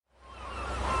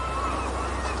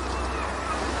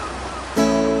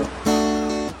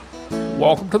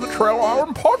welcome to the Trailer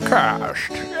Island Podcast.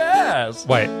 Yes.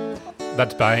 Wait,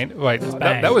 that's Bane. Wait, Bane.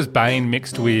 that was Bane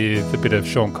mixed with a bit of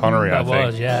Sean Connery, I That think.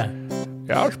 was, yeah.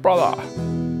 Yes, brother.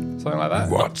 Something like that.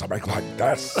 Want something like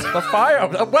this? The fire.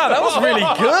 Wow, that was really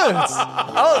good.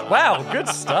 Oh, wow, good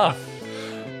stuff.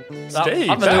 Steve,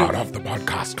 I'm a Out of the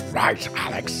podcast, right,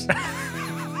 Alex?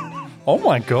 oh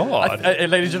my God. ladies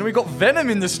and gentlemen, we've got Venom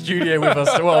in the studio with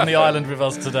us, well, on the island with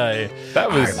us today.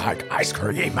 That I was like ice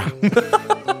cream.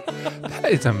 that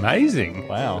is amazing.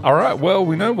 Wow. All right, well,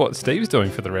 we know what Steve's doing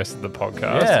for the rest of the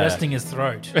podcast. Yeah. Resting his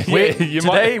throat.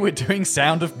 Today we're doing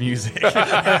Sound of Music.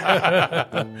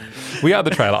 We are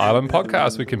the Trailer Island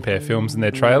Podcast. We compare films and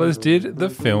their trailers. Did the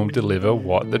film deliver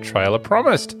what the trailer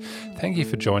promised? Thank you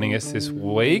for joining us this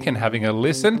week and having a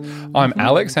listen. I'm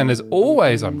Alex, and as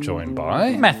always, I'm joined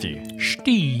by Matthew.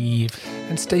 Steve.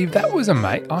 And Steve. That was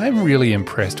amazing. I'm really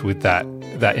impressed with that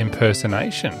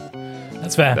impersonation.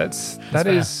 That's fair. That fair.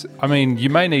 is. I mean, you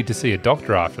may need to see a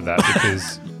doctor after that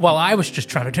because Well, I was just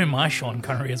trying to do my Sean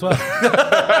Connery as well.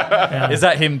 Is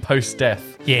that him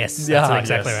post-death? Yes, Yeah, that's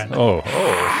exactly yes.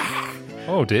 right.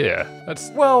 oh dear.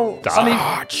 That's Well, I mean,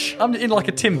 Arch. I'm in like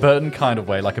a Tim Burton kind of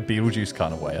way, like a Beetlejuice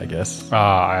kind of way, I guess.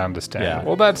 I understand. Yeah.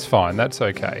 Well, that's fine. That's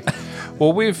okay.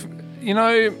 Well,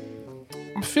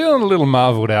 I'm feeling a little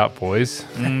marvelled out, boys.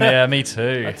 Yeah, me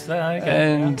too. That's, okay.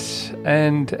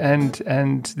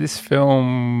 And this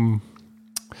film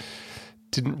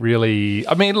didn't really.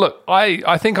 I mean, look,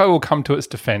 I think I will come to its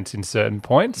defence in certain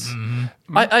points.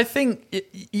 I think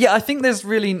there's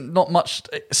really not much,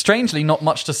 strangely, not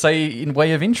much to say in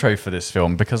way of intro for this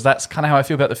film, because that's kind of how I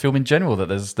feel about the film in general, that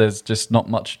there's just not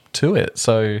much to it.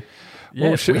 So, yeah,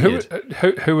 Well, it's weird.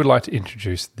 who would like to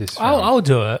introduce this film? I'll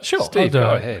do it. Sure. I'll Steve, do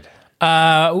go it. ahead.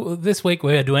 This week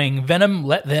we're doing Venom,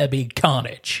 Let There Be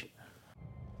Carnage.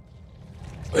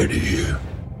 Eddie,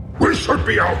 we should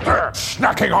be out there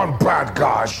snacking on bad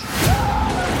guys.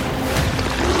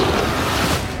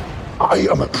 I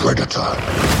am a predator.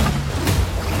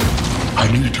 I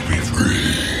need to be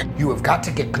free. You have got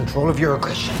to get control of your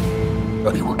aggression,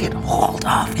 or you will get hauled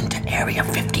off into Area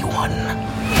 51.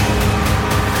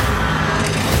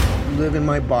 You live in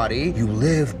my body. You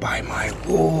live by my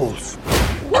rules.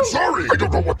 I'm sorry. I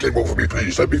don't know what came over me.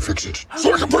 Please let me fix it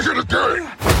so I can begin again.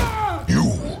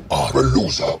 You are a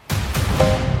loser.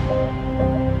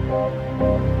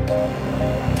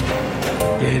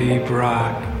 Eddie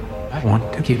Brock, I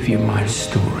want to give you my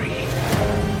story.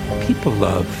 People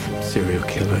love serial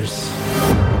killers.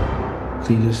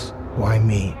 Cletus, Why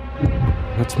me?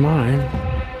 what's mine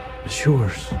is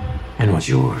yours. And what's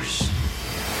yours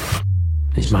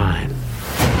is mine.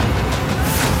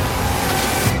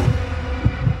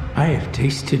 I have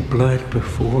tasted blood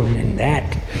before, and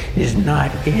that is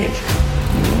not it.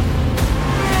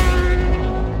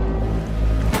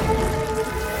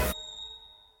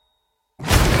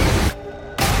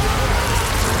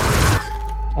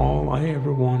 All I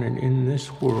ever wanted in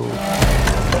this world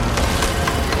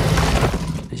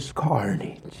is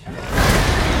carnage.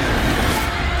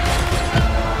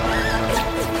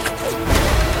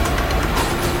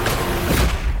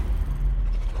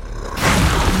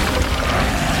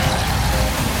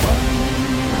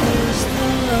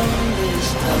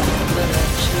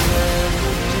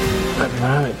 I'm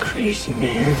not a crazy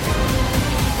man.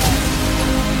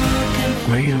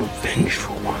 I am a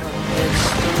vengeful one.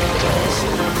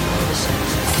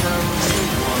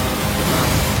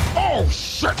 Oh,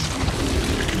 shit.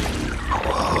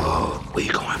 Where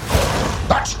you going?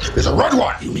 That is a red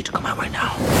one. You need to come out right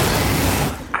now.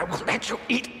 I will let you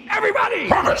eat everybody.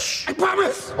 Promise. I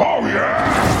promise. Oh,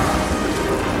 yeah.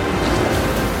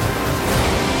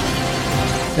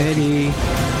 Betty,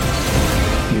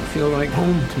 you feel like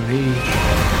home to me.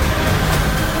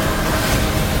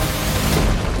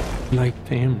 Like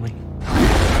family.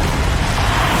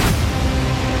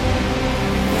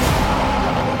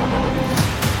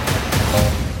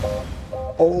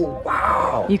 Oh,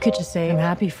 wow. You could just say, I'm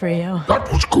happy for you.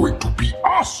 That was going to be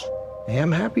us. I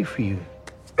am happy for you.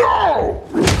 No.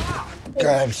 God,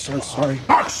 I'm so sorry.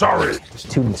 Not sorry. This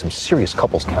two needs some serious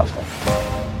couples counseling.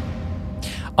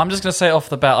 I'm just going to say off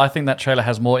the bat, I think that trailer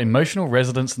has more emotional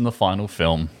resonance than the final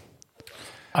film.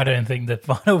 I don't think the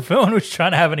final film was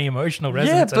trying to have any emotional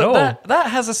resonance at all. that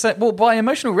has a sense. Well, by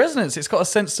emotional resonance, it's got a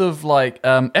sense of like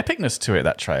epicness to it.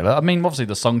 That trailer. I mean, obviously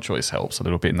the song choice helps a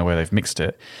little bit in the way they've mixed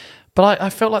it, but I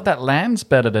felt like that lands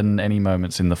better than any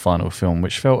moments in the final film,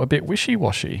 which felt a bit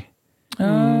wishy-washy.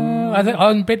 I think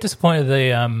I'm a bit disappointed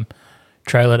the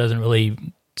trailer doesn't really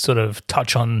sort of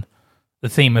touch on the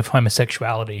theme of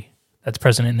homosexuality that's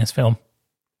present in this film.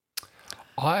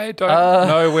 I don't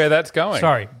know where that's going.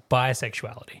 Sorry,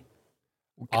 bisexuality.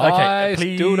 I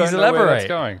please still don't know where elaborate. that's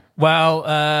going. Well,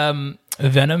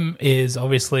 Venom is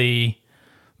obviously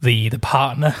the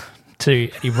partner to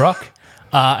Eddie Brock,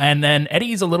 and then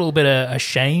Eddie's a little bit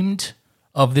ashamed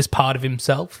of this part of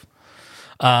himself,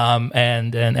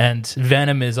 and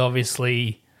Venom is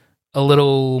obviously a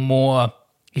little more.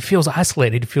 He feels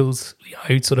isolated. He feels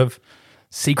sort of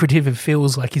secretive. It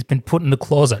feels like he's been put in the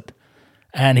closet,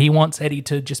 and he wants Eddie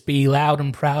to just be loud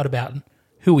and proud about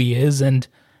who he is and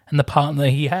the partner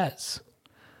he has.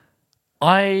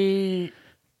 I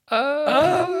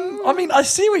mean, I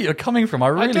see where you're coming from. I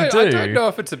really do. I don't know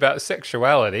if it's about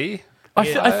sexuality. I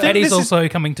think Eddie's this also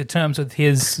coming to terms with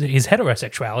his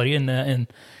heterosexuality in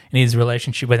his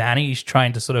relationship with Annie. He's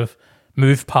trying to sort of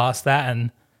move past that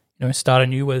and start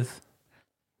anew with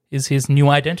his new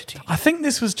identity. I think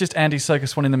this was just Andy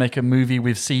Serkis wanting to make a movie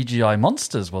with CGI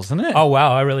monsters, wasn't it? Oh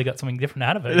wow, I really got something different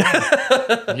out of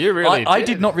it. You really I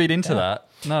did not read into that.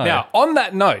 No. Now, on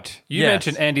that note, you Yes.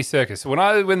 mentioned Andy Serkis.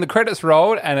 When the credits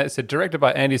rolled and it said directed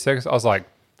by Andy Serkis, I was like,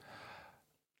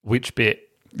 which bit?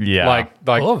 Yeah. Like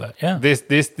All of it, yeah.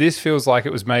 This feels like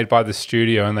it was made by the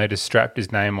studio and they just strapped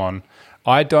his name on.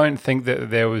 I don't think that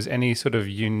there was any sort of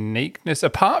uniqueness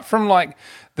apart from like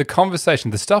the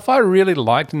conversation. The stuff I really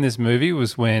liked in this movie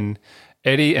was when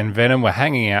Eddie and Venom were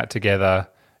hanging out together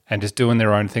and just doing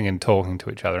their own thing and talking to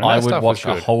each other. And I that would stuff was watch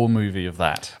a good. whole movie of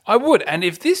that. I would. And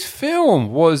if this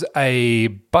film was a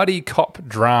buddy cop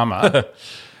drama,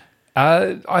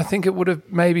 I think it would have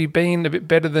maybe been a bit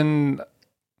better than...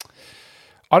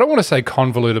 I don't want to say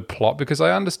convoluted plot because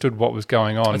I understood what was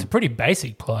going on. It's a pretty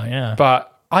basic plot, yeah.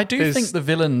 But I do there's- think the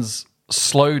villains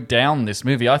slowed down this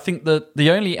movie. I think that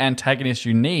the only antagonist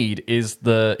you need is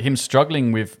him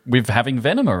struggling with having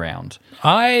Venom around.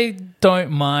 I don't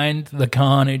mind the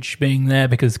Carnage being there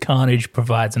because Carnage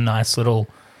provides a nice little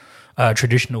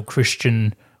traditional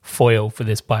Christian foil for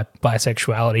this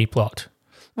bisexuality plot.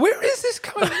 where is this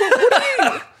coming from? What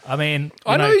are you... I mean,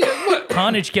 I know you...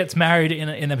 Carnage gets married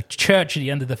in a church at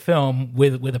the end of the film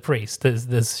with a priest. There's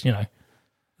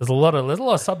a lot of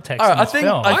subtext All right, in I this think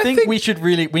film. I think we should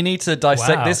we need to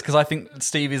dissect Wow. this because I think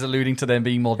Steve is alluding to them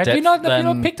being more have depth you not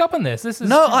than... picked up on this? This is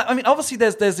No, I mean obviously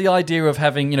there's the idea of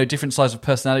having different sides of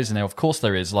personalities in there. Of course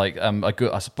there is like a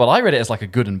good, but I read it as like a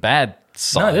good and bad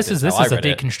side. no. This is how I a read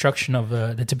it. deconstruction of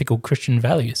the typical Christian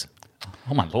values.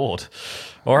 Oh my lord!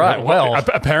 All right, well,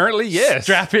 apparently, yes.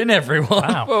 strap in everyone.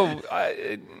 Wow. Well,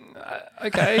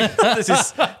 okay. This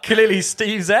is clearly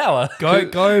Steve's hour.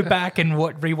 Go back and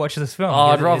rewatch this film. Oh,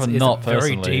 I'd It's- rather it's not a very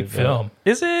personally, deep but- film.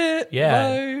 Is it?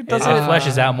 Yeah, No, does it it?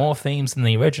 fleshes out more themes than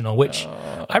the original, which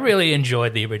I really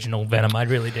enjoyed. The original Venom, I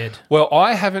really did. Well,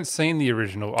 I haven't seen the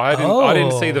original. I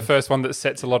didn't see Oh. the first one that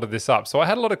sets a lot of this up, so I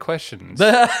had a lot of questions.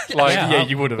 Yeah,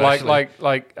 you would have actually.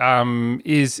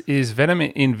 Is Venom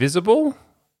invisible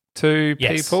to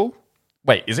Yes. people?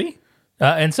 Wait, is he?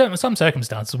 In some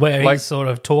circumstances where Like- he's sort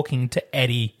of talking to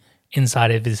Eddie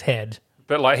inside of his head.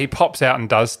 But like he pops out and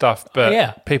does stuff, but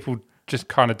Yeah. people just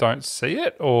kind of don't see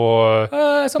it, or is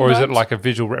it sometimes. like a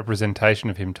visual representation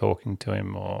of him talking to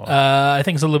him? Or I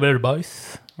think it's a little bit of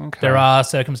both. Okay. There are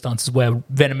circumstances where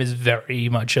Venom is very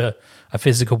much a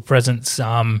physical presence,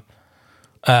 trying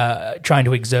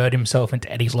to exert himself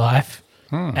into Eddie's life,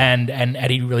 and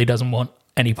Eddie really doesn't want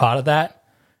any part of that.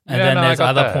 And Yeah, then no, I there's got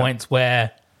other that. points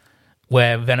where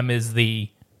Venom is the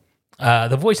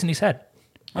voice in his head.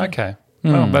 okay,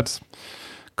 well that's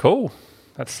cool.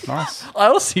 That's nice. I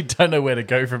honestly don't know where to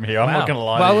go from here. I'm not going to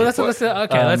lie. Well, to you. let's look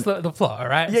at the plot. All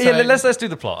right. yeah, let's do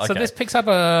the plot. So Okay. this picks up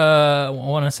I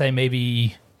want to say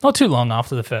maybe not too long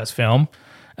after the first film.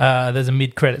 There's a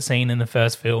mid-credit scene in the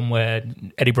first film where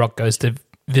Eddie Brock goes to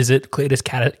visit Cletus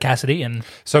Cassidy, and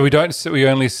So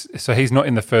so he's not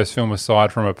in the first film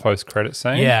aside from a post-credit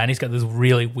scene. and he's got this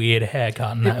really weird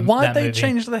haircut. In that, Why'd that they movie.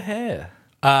 change the hair?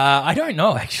 I don't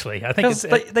know actually. I think Because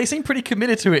it's they seem pretty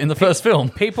committed to it in the first film.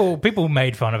 people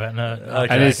made fun of it.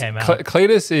 And it came out.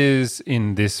 Cletus is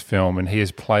in this film, and he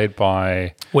is played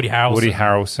by Woody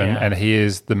Harrelson. and Yeah. he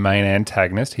is the main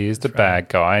antagonist. He is the bad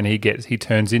guy, and he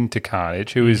turns into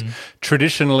Carnage, who is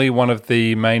traditionally one of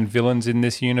the main villains in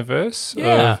this universe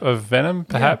Yeah. of Venom.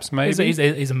 Perhaps maybe.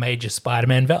 He's a major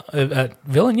Spider-Man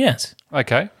villain. Yes.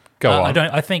 Okay, go on.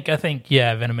 I think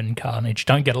Venom and Carnage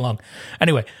don't get along.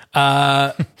 Anyway,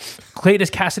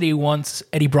 Cletus Cassidy wants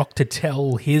Eddie Brock to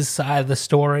tell his side of the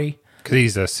story. Because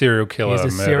he's a serial killer,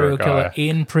 He's a murderer serial guy. killer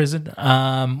in prison.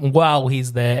 While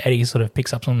he's there, Eddie sort of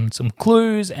picks up some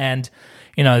clues, and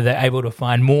they're able to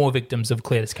find more victims of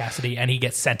Cletus Cassidy, and he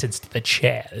gets sentenced to the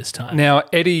chair this time. Now,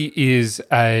 Eddie is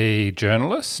a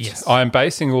journalist. Yes. I'm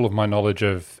basing all of my knowledge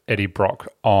of Eddie Brock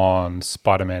on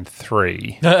Spider-Man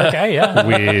 3 Okay, yeah.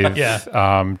 with Yeah.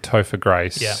 Topher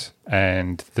Grace Yeah.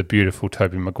 and the beautiful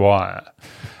Tobey Maguire.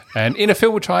 And in a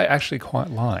film which I actually quite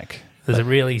like. There's a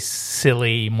really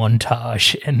silly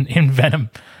montage in Venom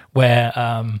where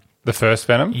The first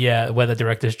Venom? where the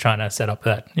director's trying to set up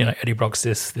that Eddie Brock's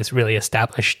this really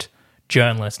established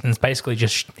journalist, and it's basically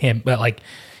just him, but like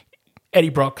Eddie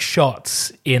Brock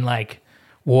shots in like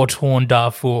war-torn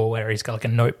Darfur where he's got like a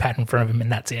notepad in front of him,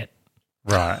 and that's it.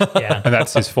 Right. Yeah. And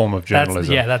that's his form of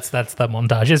journalism. That's the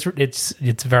montage.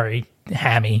 It's very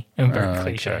hammy and very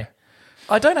cliche. okay.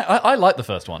 I don't know. I like the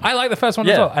first one. I like the first one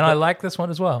as well, and I like this one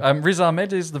as well. Riz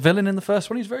Ahmed is the villain in the first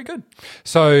one. He's very good.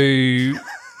 So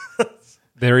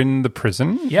they're in the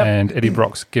prison Yep. and Eddie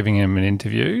Brock's giving him an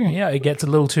interview. Yeah, it gets a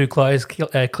little too close.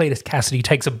 Cletus Cassidy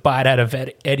takes a bite out of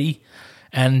Eddie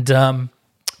and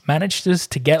manages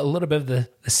to get a little bit of the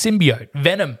symbiote,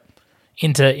 Venom,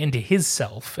 into his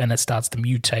self, and it starts to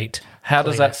mutate. How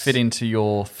does that Cletus. fit into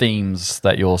your themes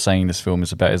that you're saying this film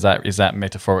is about? Is that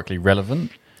metaphorically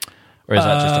relevant? Or is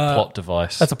that just a plot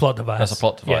device? That's a plot device. That's a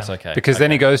plot device, Yeah. okay. Because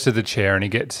then he goes to the chair and he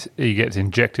gets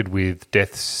injected with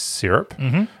death syrup.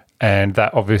 Mm-hmm. And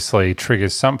that obviously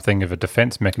triggers something of a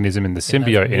defense mechanism in the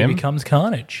symbiote in He him. becomes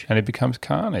Carnage. And it becomes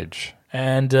Carnage.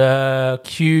 And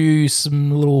cue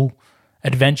some little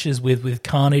adventures with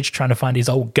Carnage trying to find his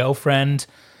old girlfriend.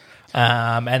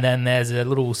 And then there's a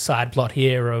little side plot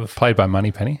here of Played by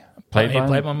Moneypenny. Played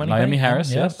by Money Naomi Penny.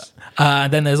 Harris, Yeah. yes.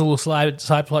 Then there's a little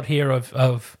side plot here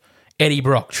of Eddie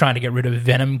Brock trying to get rid of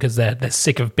Venom because they're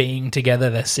sick of being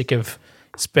together. They're sick of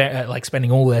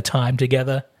spending all their time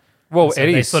together. Well, So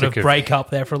Eddie's they sort of sick break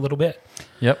up there for a little bit.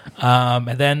 Yep. And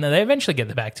then they eventually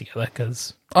get back together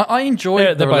because I enjoy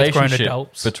They're the both grown relationship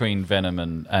adults. between Venom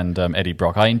and Eddie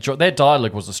Brock. I enjoy their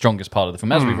dialogue was the strongest part of the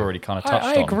film, as we've already kind of touched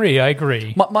I on.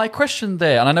 agree. My question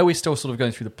there, and I know we're still sort of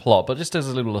going through the plot, but just as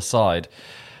a little aside,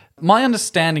 my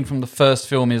understanding from the first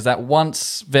film is that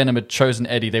once Venom had chosen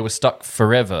Eddie, they were stuck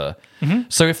forever. Mm-hmm.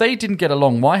 So if they didn't get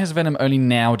along, why has Venom only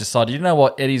now decided, you know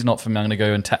what, Eddie's not for me, I'm going to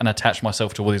go and attach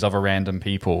myself to all these other random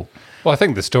people? Well, I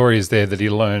think the story is there that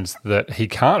he learns that he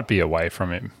can't be away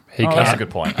from him. He can't. That's a good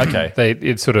point. Okay.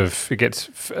 It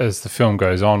gets, as the film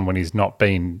goes on, when he's not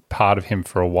been part of him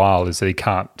for a while, is that he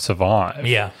can't survive.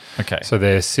 Yeah. Okay. So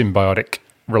their symbiotic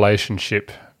relationship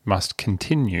must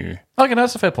continue. Okay, no,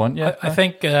 that's a fair point. Yeah. I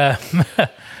think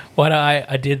what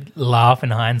I did laugh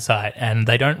in hindsight, and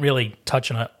they don't really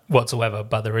touch on it whatsoever,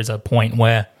 but there is a point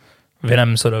where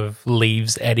Venom sort of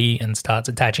leaves Eddie and starts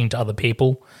attaching to other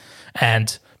people.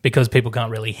 And because people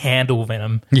can't really handle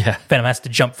Venom, Yeah. Venom has to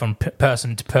jump from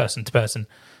person to person to person.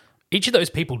 Each of those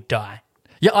people die.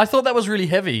 Yeah, I thought that was really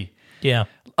heavy. Yeah.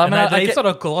 I And mean, they I get- sort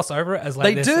of gloss over it as like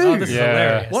They this. do. Oh, this is Yeah.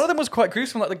 hilarious. One of them was quite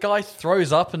gruesome. Like the guy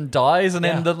throws up and dies, and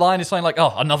then Yeah. the line is something like,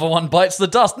 "Oh, another one bites the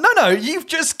dust." No, you've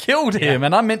just killed him, Yeah.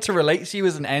 and I'm meant to relate to you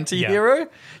as an anti-hero.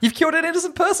 You've killed an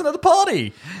innocent person at the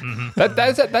party.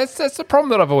 That's the problem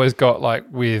that I've always got, like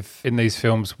in these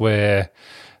films where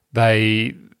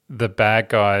the bad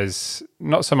guys,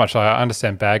 not so much. I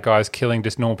understand bad guys killing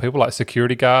just normal people like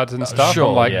security guards and stuff. sure,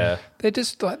 I'm like, yeah. they're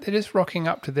just rocking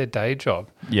up to their day job.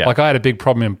 Yeah. Like I had a big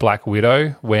problem in Black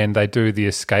Widow when they do the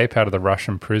escape out of the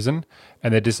Russian prison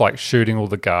and they're just like shooting all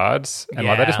the guards and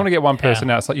like they just Yeah. want to get one person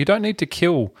out. It's like you don't need to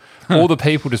kill all the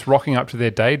people just rocking up to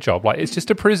their day job. Like it's just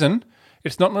a prison.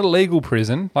 It's not an illegal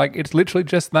prison. Like it's literally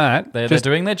just that. They're Just-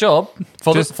 doing their job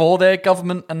for their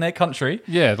government and their country.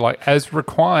 yeah, like as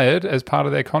required as part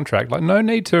of their contract. Like no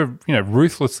need to,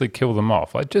 ruthlessly kill them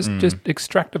off. Like just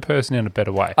extract a person in a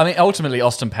better way. I mean, ultimately,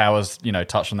 Austin Powers,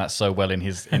 touched on that so well in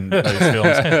those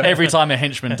films. Every time a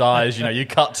henchman dies, you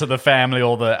cut to the family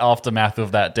or the aftermath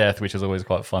of that death, which is always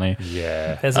quite funny.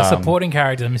 Yeah. There's a supporting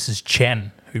character, Mrs.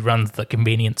 Chen, who runs the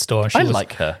convenience store. I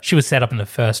like her. She was set up in the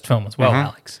first film as well,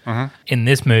 Alex. In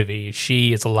this movie,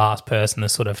 she is the last person to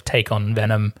sort of take on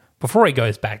Venom before he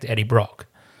goes back to Eddie Brock.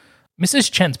 Mrs.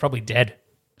 Chen's probably dead.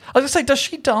 I was going to say, does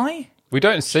she die? We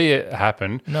don't see it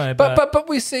happen. No, but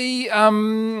we see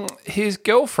his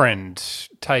girlfriend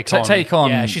take on.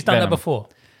 Yeah, she's done Venom. that before.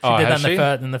 She Oh, did has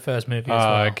that she? in the first movie as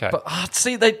well. Okay. But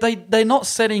see, they're not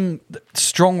setting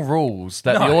strong rules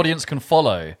that the No. audience can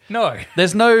follow. No.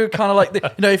 There's no kind of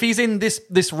like, if he's in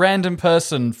this random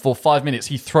person for 5 minutes,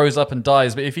 he throws up and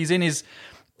dies. But if he's in his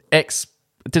ex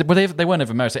They weren't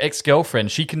ever married. So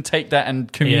ex-girlfriend, she can take that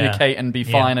and communicate and be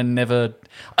fine and never.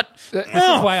 This is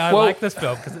why I like this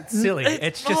film, because it's silly.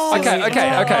 It's just silly.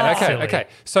 Okay.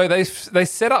 So they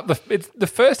set up the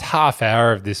first half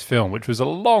hour of this film, which was a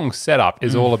long setup,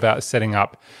 is all about setting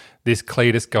up this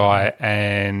Cletus guy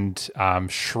and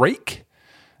Shriek.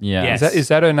 Yeah, Yes. Is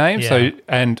that her name? Yeah. So,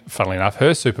 and funnily enough,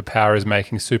 her superpower is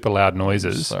making super loud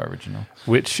noises. So original.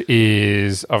 Which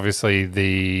is obviously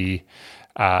the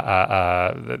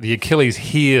Achilles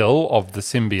heel of the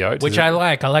symbiote. Which I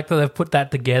like. I like that they've put that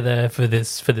together for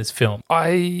this film.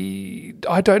 I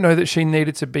don't know that she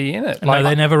needed to be in it. No,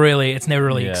 it's never really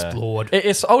explored.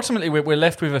 It's ultimately we're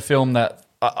left with a film that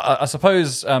I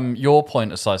suppose your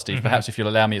point aside, Steve. Perhaps if you'll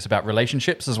allow me, it's about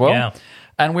relationships as well. Yeah.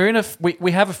 And we're in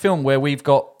we have a film where we've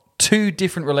got two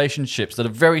different relationships that are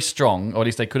very strong, or at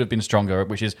least they could have been stronger,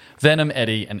 which is Venom,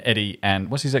 Eddie, and Eddie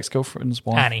and what's his ex-girlfriend's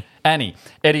wife? Annie.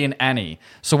 Eddie and Annie.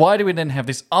 So why do we then have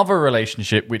this other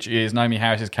relationship, which is Naomi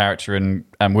Harris's character and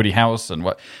Woody Harrelson?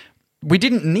 What we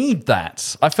didn't need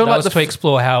that. I feel That like was to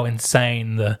explore how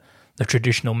insane the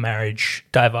traditional marriage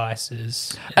device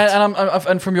is.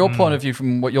 And from your point of view,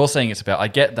 from what you're saying it's about, I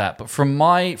get that. But from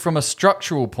a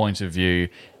structural point of view,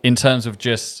 in terms of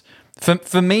just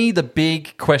for me, the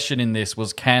big question in this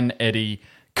was, can Eddie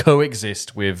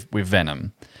coexist with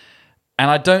Venom?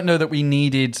 And I don't know that we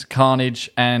needed Carnage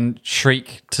and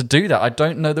Shriek to do that. I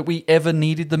don't know that we ever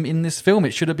needed them in this film.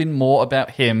 It should have been more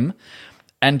about him,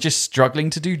 and just struggling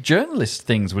to do journalist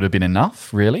things would have been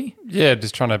enough, really. Yeah,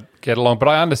 just trying to get along. But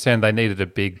I understand they needed a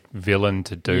big villain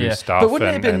to do stuff. But wouldn't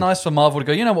it have been nice for Marvel to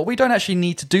go, you know what, we don't actually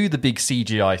need to do the big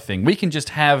CGI thing. We can just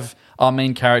have our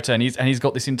main character, and he's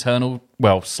got this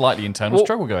slightly internal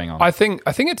struggle going on. I think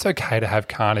it's okay to have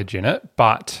Carnage in it,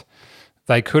 but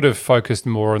they could have focused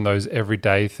more on those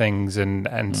everyday things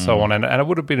and so on. And it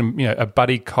would have been a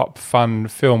buddy cop fun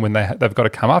film when they've got to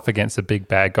come up against a big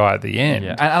bad guy at the end.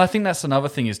 Yeah. And I think that's another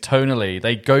thing is tonally,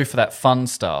 they go for that fun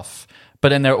stuff, but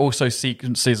then there are also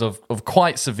sequences of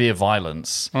quite severe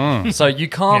violence. So you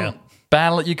can't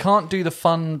you can't do the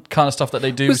fun kind of stuff that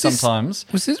they do sometimes.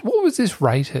 What was this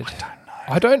rated?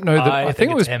 I don't know. I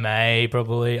think it was MA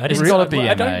probably. It's got to be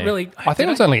MA. I don't really. I think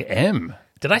it was only M.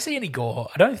 Did I see any gore?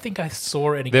 I don't think I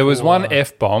saw any. There was gore. one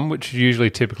F-bomb, which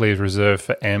typically is reserved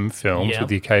for M films with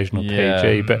the occasional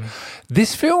PG. But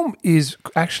this film is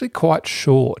actually quite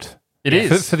short. It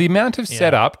is. For the amount of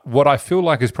setup, what I feel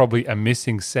like is probably a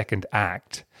missing second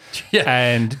act. Yeah.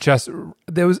 And just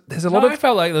there's a lot of. I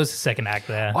felt like there was a second act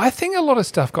there. I think a lot of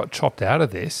stuff got chopped out of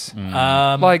this.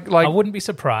 Like I wouldn't be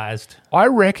surprised. I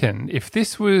reckon if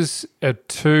this was a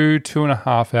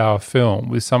 2.5 hour film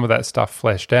with some of that stuff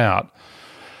fleshed out,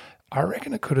 I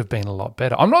reckon it could have been a lot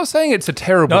better. I'm not saying it's a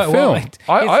terrible film.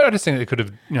 I just think it could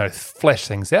have fleshed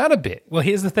things out a bit. Well,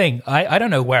 here's the thing. I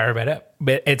don't know where I read it,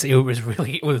 but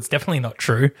it was definitely not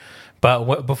true.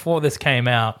 But before this came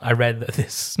out, I read that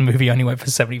this movie only went for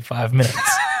 75 minutes.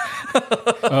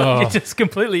 It's just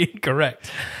completely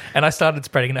incorrect. And I started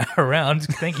spreading that around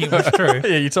thinking it was true.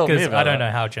 Yeah, you told me about because I don't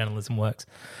know how journalism works.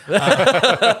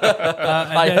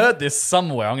 I heard this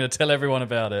somewhere. I'm going to tell everyone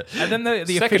about it. And then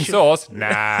the Second official, source, nah.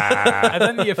 and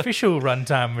then the official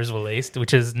runtime was released,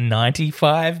 which is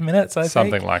 95 minutes, I think.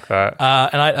 Something like that.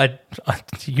 And I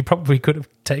you probably could have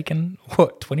taken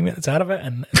 20 minutes out of it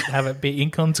and have it be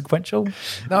inconsequential.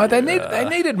 No, they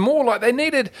needed more.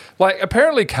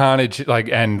 Apparently Carnage,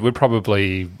 and we're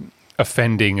probably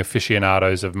offending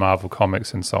aficionados of Marvel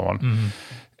Comics and so on.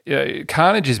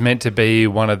 Carnage is meant to be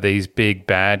one of these big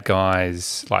bad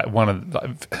guys,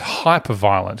 hyper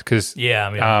violent, because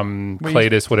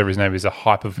Cletus, whatever his name is, a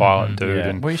hyper violent dude. Yeah.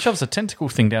 And he shoves a tentacle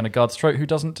thing down a guard's throat who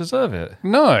doesn't deserve it.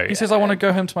 no, He says, I want to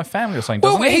go home to my family or something.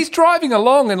 well, doesn't he? he's driving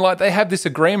along and they have this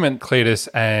agreement, Cletus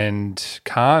and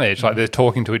Carnage, they're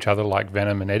talking to each other like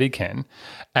Venom and Eddie can,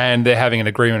 and they're having an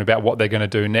agreement about what they're going to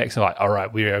do next. And all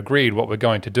right, we agreed what we're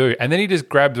going to do. And then he just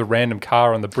grabs a random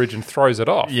car on the bridge and throws it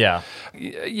off.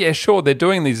 Yeah, sure, they're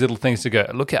doing these little things to go,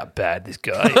 look how bad this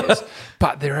guy is.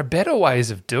 But there are better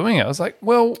ways of doing it. I was like,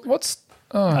 well, what's...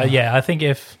 I think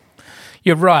if...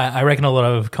 You're right. I reckon a lot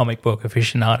of comic book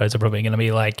aficionados are probably going to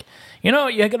be like,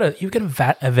 you've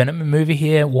got a Venom movie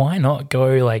here. Why not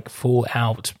go full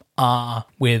out R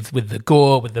with the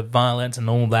gore, with the violence and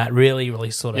all that? Really,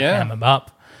 really sort of ham them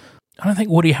up. I don't think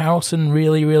Woody Harrelson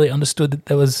really, really understood that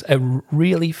there was a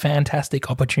really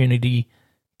fantastic opportunity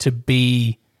to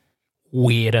be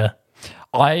weirder.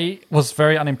 I was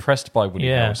very unimpressed by Woody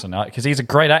Harrelson because he's a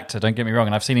great actor, don't get me wrong,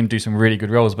 and I've seen him do some really good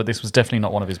roles, but this was definitely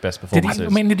not one of his best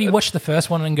performances. Did he watch the first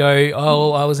one and go,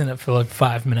 oh, I was in it for like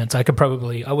 5 minutes. I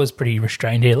was pretty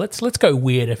restrained here. Let's go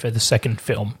weirder for the second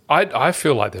film. I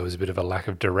feel like there was a bit of a lack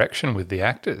of direction with the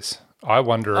actors. I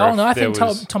wonder I think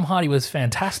Tom Hardy was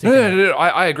fantastic. No,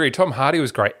 I agree. Tom Hardy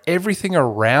was great. Everything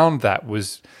around that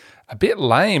was a bit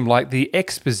lame. Like the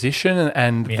exposition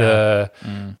and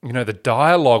the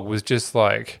dialogue was just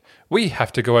like, we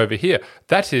have to go over here.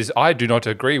 That is, I do not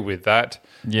agree with that.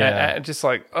 Yeah. And just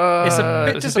like, it's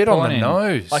a bit on the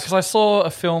nose. Because I saw a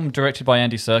film directed by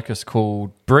Andy Serkis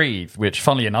called Breathe, which,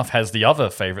 funnily enough, has the other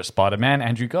favourite Spider-Man,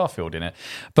 Andrew Garfield, in it.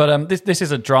 But this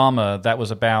is a drama that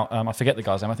was about, I forget the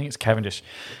guy's name, I think it's Cavendish.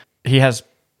 He has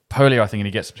polio, I think,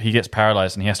 and he gets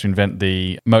paralysed, and he has to invent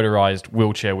the motorised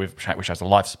wheelchair which has a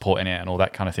life support in it and all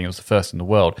that kind of thing. It was the first in the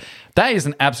world. That is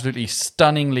an absolutely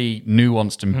stunningly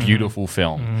nuanced and beautiful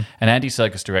film, and Andy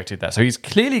Serkis directed that. So he's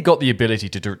clearly got the ability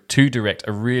to direct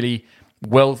a really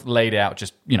well laid out,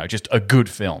 just a good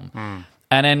film.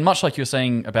 And then, much like you were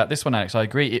saying about this one, Alex, I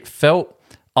agree. It felt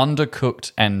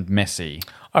undercooked and messy.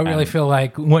 I really feel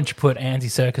like once you put Andy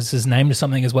Serkis' name to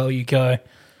something as well, you go,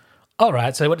 all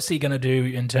right, so what is he going to do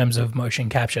in terms of motion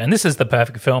capture? And this is the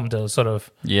perfect film to sort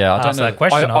of ask that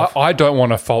question of. I don't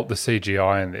want to fault the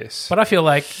CGI in this. But I feel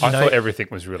like I thought everything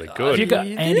was really good. If you've got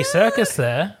Andy Serkis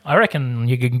there, I reckon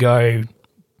you can go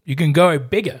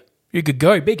bigger. You could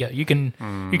go bigger. You can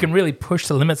really push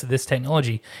the limits of this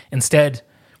technology. Instead,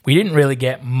 we didn't really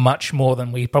get much more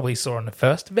than we probably saw in the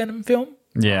first Venom film.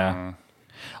 Yeah.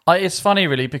 It's funny,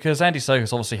 really, because Andy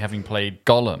Serkis, obviously having played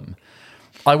Gollum,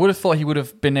 I would have thought he would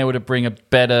have been able to bring a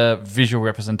better visual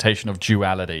representation of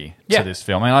duality to this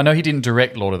film. I mean, I know he didn't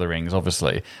direct Lord of the Rings,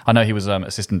 obviously. I know he was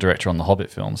assistant director on the Hobbit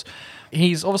films.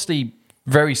 He's obviously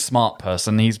very smart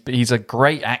person. He's a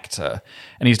great actor,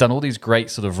 and he's done all these great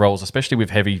sort of roles, especially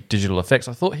with heavy digital effects.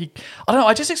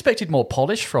 I just expected more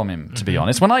polish from him, to be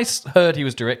honest. When I heard he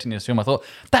was directing this film, I thought,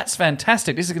 that's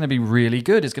fantastic. This is going to be really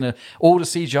good. All the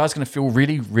CGI is going to feel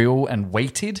really real and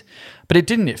weighted. But it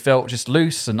didn't. It felt just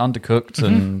loose and undercooked.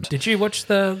 And Did you watch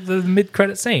the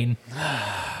mid-credit scene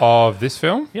of this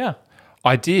film? Yeah.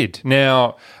 I did.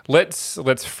 Now, let's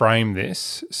frame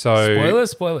this. So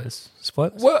Spoilers.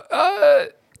 Well,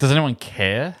 does anyone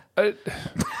care? That's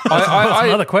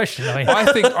another question. I mean,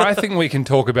 I think we can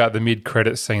talk about the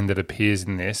mid-credit scene that appears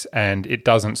in this, and it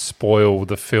doesn't spoil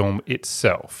the film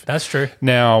itself. That's true.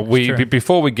 Now,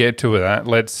 before we get to that,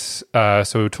 let's. So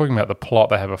we were talking about the plot.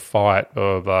 They have a fight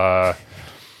of.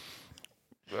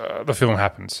 The film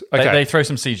happens. Okay. They throw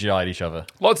some CGI at each other.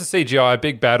 Lots of CGI,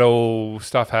 big battle,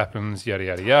 stuff happens, yada,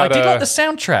 yada, yada. I did like the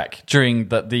soundtrack during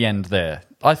the end there.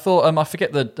 I thought, I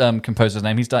forget the composer's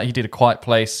name. He did A Quiet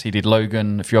Place, he did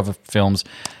Logan, a few other films.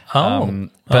 The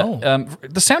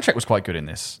soundtrack was quite good in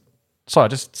this. Sorry, I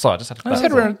just had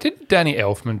to... Did Danny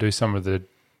Elfman do some of the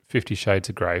 50 Shades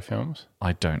of Grey films?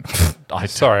 I don't.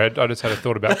 Sorry, I just had a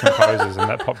thought about composers and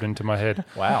that popped into my head.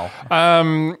 Wow.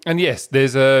 And yes,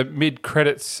 there's a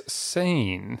mid-credits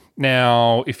scene.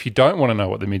 Now, if you don't want to know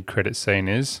what the mid-credits scene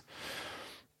is,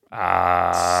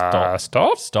 stop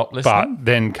listening. But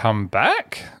then come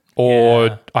back.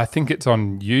 Or I think it's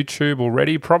on YouTube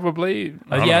already, probably.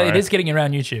 It is getting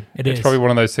around YouTube. It's probably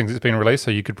one of those things that's been released, so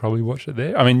you could probably watch it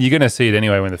there. I mean, you're going to see it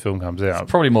anyway when the film comes out.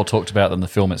 It's probably more talked about than the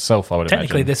film itself, I would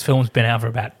Technically, imagine. this film's been out for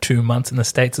about 2 months in the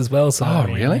States as well. So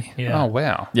really? Yeah. Oh,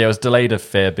 wow. Yeah, it was delayed a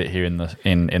fair bit here in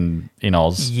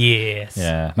Oz. Yes.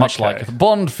 Yeah, much like a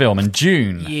Bond film in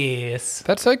June. Yes.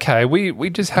 That's okay. We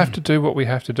just have to do what we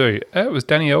have to do. It was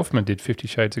Danny Elfman did 50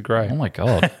 Shades of Grey. Oh, my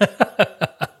God.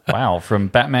 Wow, from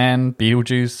Batman,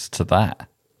 Beetlejuice to that.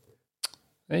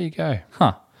 There you go.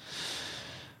 Huh.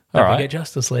 Don't forget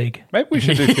Justice League. Maybe we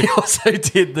should do... He also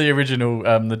did the original,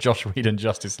 the Josh Whedon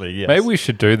Justice League, yes. Maybe we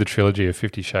should do the trilogy of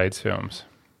 50 Shades films.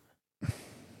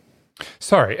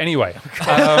 Sorry, anyway.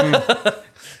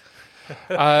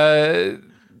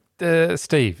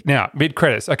 Steve. Now,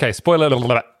 mid-credits. Okay, spoiler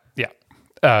alert. Yeah.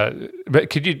 But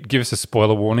could you give us a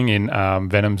spoiler warning in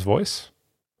Venom's voice?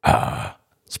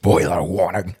 Spoiler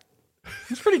warning.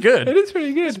 It's pretty good. It is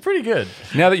pretty good. It's pretty good.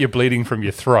 Now that you're bleeding from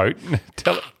your throat,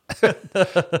 tell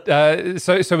it.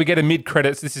 So we get a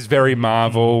mid-credits. This is very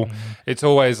Marvel. It's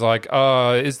always like,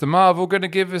 is the Marvel going to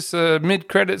give us a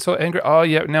mid-credits or end? Oh,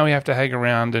 yeah, now we have to hang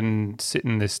around and sit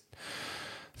in this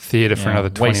theatre for another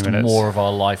 20 waste minutes. More of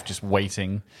our life just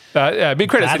waiting.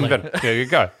 Mid-credits in Venom. There you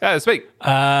go. Speak.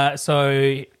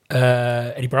 So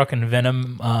Eddie Brock and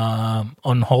Venom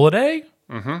on holiday.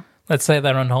 Mm-hmm. Let's say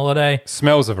they're on holiday.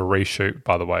 Smells of a reshoot,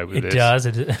 by the way, with this. It does.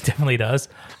 It definitely does.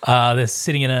 They're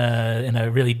sitting in a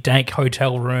really dank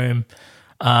hotel room.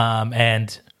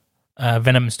 and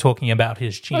Venom's talking about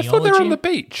his I genealogy. thought they were on the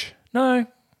beach. No.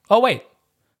 Oh, wait.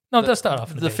 No, it does start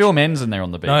off on the The beach. film ends and they're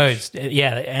on the beach. No, it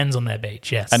ends on their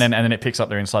beach, yes. And then it picks up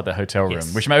there inside the hotel room,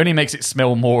 Yes. which only makes it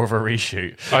smell more of a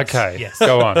reshoot. Okay, Yes.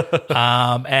 go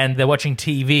on. And they're watching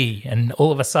TV, and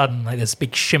all of a sudden, like this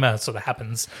big shimmer sort of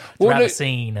happens throughout no- the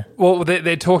scene. Well,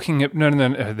 they're talking. No.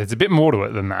 There's a bit more to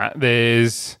it than that.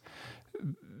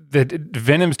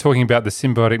 Venom's talking about the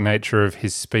symbiotic nature of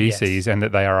his species and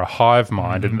that they are a hive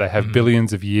mind and they have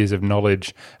billions of years of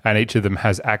knowledge and each of them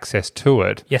has access to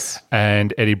it. Yes.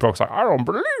 And Eddie Brock's like, I don't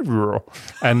believe you.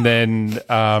 And then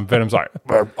Venom's like,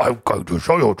 Well, I'm going to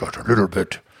show you just a little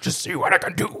bit. Just see what I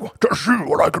can do. Just see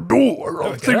what I can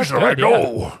do. Things that I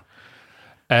know.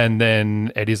 and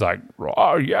then Eddie's like,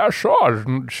 oh, yeah, sure.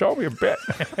 Show me a bit.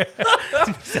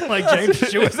 Like James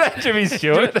Stewart. Was that Jimmy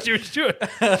Stewart? James Stewart.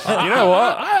 You know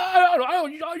what?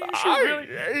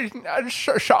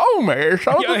 Show me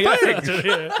some of the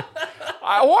things.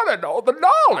 I want to know the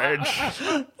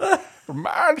knowledge. The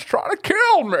man's trying to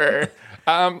kill me.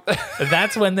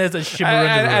 That's when there's a shimmer in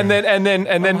the room. And then,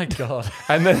 Oh my God.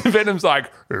 and then Venom's like,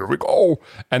 here we go,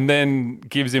 and then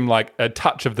gives him like a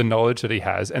touch of the knowledge that he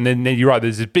has, and then you're right.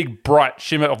 There's this big bright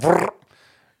shimmer, and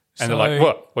they're like,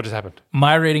 what just happened?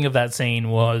 My reading of that scene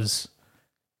was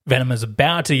Venom is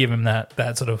about to give him that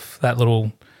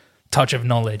little touch of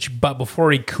knowledge, but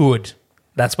before he could,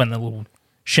 that's when the little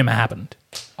shimmer happened.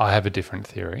 I have a different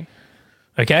theory.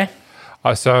 Okay?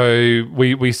 So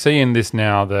we see in this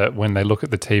now that when they look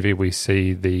at the TV, we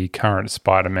see the current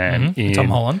Spider-Man in Tom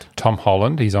Holland. Tom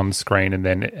Holland, he's on the screen, and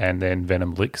then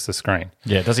Venom licks the screen.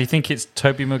 Yeah, does he think it's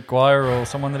Tobey Maguire or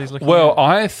someone that he's looking Well, at?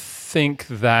 I think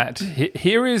that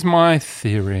here is my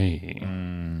theory.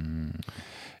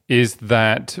 Is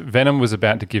that Venom was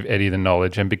about to give Eddie the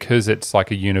knowledge, and because it's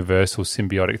like a universal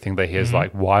symbiotic thing that he has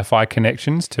like Wi-Fi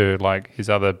connections to like his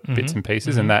other bits and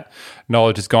pieces, and that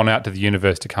knowledge has gone out to the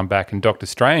universe to come back, and Doctor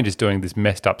Strange is doing this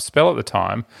messed up spell at the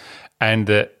time, and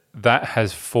that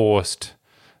has forced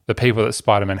the people that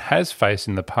Spider-Man has faced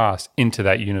in the past into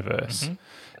that universe.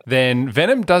 Then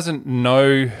Venom doesn't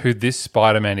know who this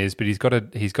Spider-Man is, but he's got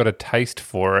a taste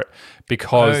for it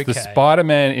because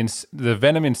the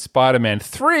Venom in Spider-Man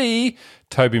 3,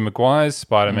 Tobey Maguire's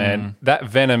Spider-Man, that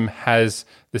Venom has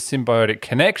the symbiotic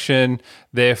connection.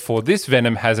 Therefore, this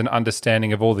Venom has an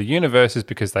understanding of all the universes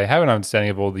because they have an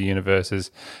understanding of all the universes,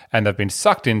 and they've been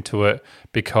sucked into it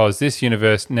because this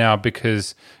universe now,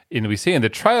 because we see in the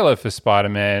trailer for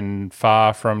Spider-Man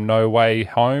Far From No Way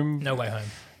Home. No Way Home.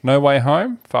 No Way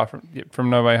Home, far from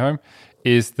No Way Home,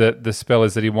 is that the spell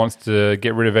is that he wants to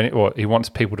get rid of he wants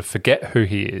people to forget who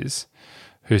he is,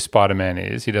 who Spider-Man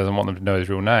is. He doesn't want them to know his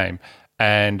real name.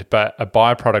 But a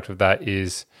byproduct of that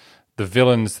is the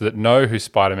villains that know who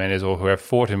Spider-Man is or who have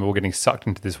fought him are all getting sucked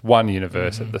into this one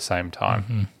universe at the same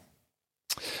time.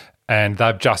 And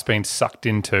they've just been sucked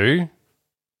into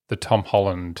the Tom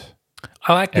Holland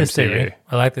I like this MCU.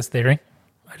 theory.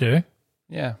 I do.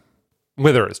 Yeah.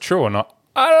 Whether it's true or not,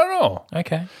 I don't know.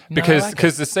 Okay. No, I Because like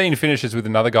it. the scene finishes with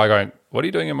another guy going, "What are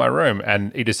you doing in my room?"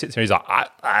 And he just sits there. And he's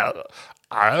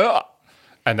like,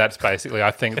 and that's basically, I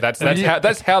think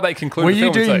that's how they conclude. Were the you film.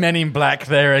 It's doing like, Men in Black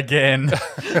there again?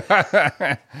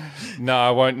 No,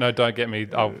 I won't. No, don't get me.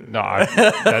 Oh no,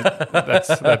 that's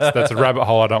a rabbit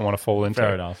hole I don't want to fall into.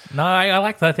 Fair enough. No, I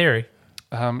like that theory.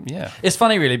 Yeah. It's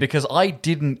funny, really, because I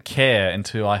didn't care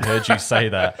until I heard you say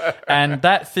that, and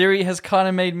that theory has kind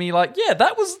of made me like, yeah,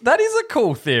 that is a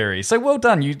cool theory. So well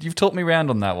done, you've talked me round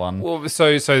on that one. Well,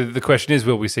 so the question is,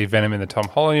 will we see Venom in the Tom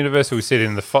Holland universe? Will we see it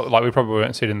in we probably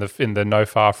won't see it in the No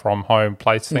Far From Home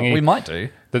place thingy. We might do.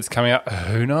 That's coming out.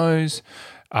 Who knows?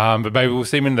 But maybe we'll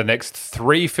see him in the next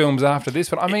 3 films after this.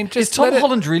 But I mean, just Is Tom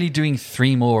Holland really doing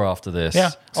 3 more after this? Yeah.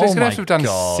 So he's going to my have to have done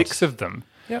God. 6 of them.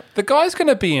 Yep. The guy's going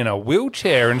to be in a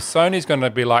wheelchair, and Sony's going to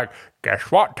be like,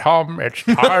 "Guess what, Tom? It's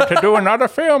time to do another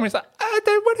film." He's like, "I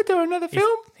don't want to do another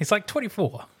film." He's like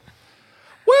 24.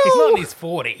 Well, He's not in his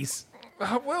 40s.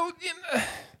 well,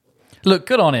 Look,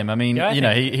 good on him. I mean, Yeah, I you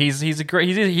know, think- he's a great,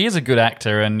 he is a good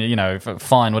actor, and you know,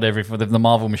 fine, whatever. If the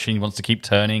Marvel machine wants to keep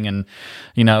turning, and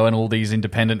you know, and all these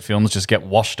independent films just get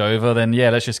washed over, then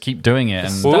yeah, let's just keep doing it.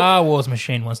 And Star Wars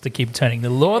machine wants to keep turning. The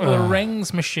Lord of the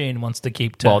Rings machine wants to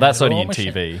keep turning. well, that's They're only all in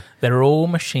TV. They're all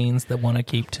machines that want to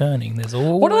keep turning. There's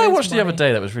always What did I watch the other money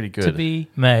day that was really to good? be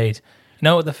made. You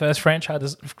know what the first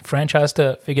franchise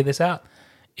to figure this out?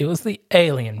 It was the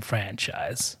Alien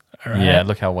franchise. All right? Yeah,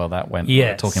 look how well that went.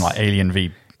 Yes. Talking like Alien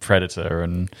v Predator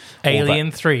and all Alien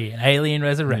that- 3 and Alien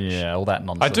Resurrection. Yeah, all that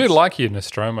nonsense. I do like your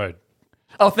Nostromo.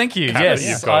 Oh, thank you. Cover Yes,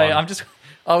 you've got on. I'm just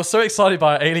I was so excited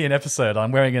by our Alien episode.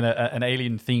 I'm wearing an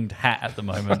Alien-themed hat at the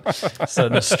moment. So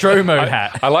the Nostromo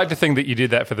hat. I like to think that you did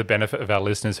that for the benefit of our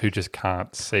listeners who just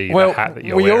can't see Well, the hat that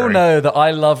you're we wearing. all know that I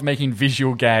love making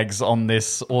visual gags on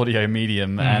this audio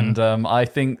medium, and I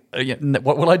think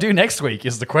what will I do next week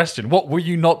is the question. What will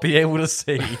you not be able to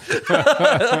see? He's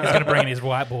going to bring in his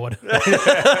whiteboard.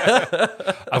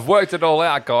 I've worked it all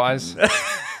out, guys.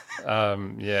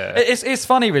 Yeah. It's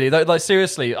funny, really. Though, like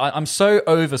seriously, I'm so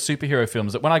over superhero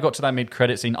films that when I got to that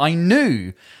mid-credit scene, I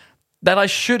knew that I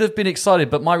should have been excited,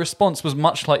 but my response was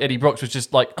much like Eddie Brock's, was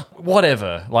just like,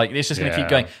 whatever. Like, it's just going to keep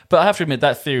going. But I have to admit,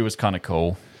 that theory was kind of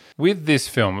cool. With this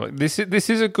film, this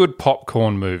is a good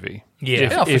popcorn movie.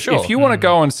 Yeah. For sure. If you want to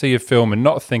go and see a film and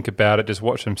not think about it, just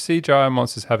watch some CGI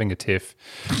monsters having a tiff,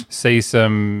 see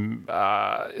some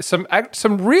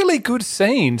really good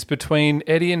scenes between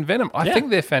Eddie and Venom. I think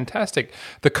they're fantastic.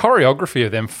 The choreography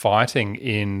of them fighting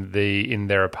in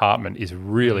their apartment is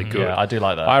really good. Yeah, I do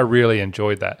like that. I really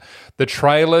enjoyed that. The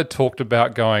trailer talked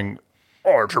about going,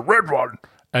 "Oh, it's a red one."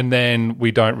 And then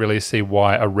we don't really see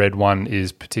why a red one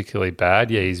is particularly bad.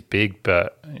 Yeah, he's big,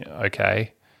 but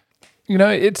okay. You know,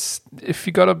 it's if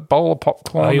you got a bowl of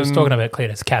popcorn. Oh, he was talking about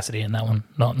Cletus Cassidy in that one,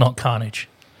 not Carnage.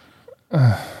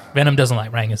 Venom doesn't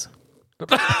like rangers.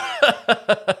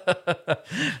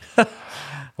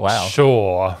 Wow.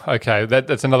 Sure. Okay,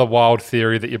 that's another wild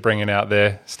theory that you're bringing out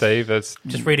there, Steve. That's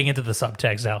Just reading into the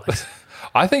subtext, Alex.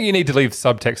 I think you need to leave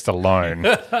subtext alone.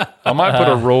 I might put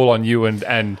a rule on you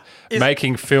and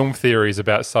making film theories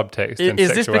about subtext and Is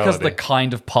this because sexuality. the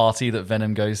kind of party that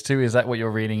Venom goes to? Is that what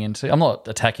you're reading into? I'm not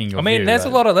attacking your I mean, view, there's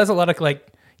right? a lot of like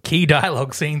key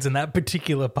dialogue scenes in that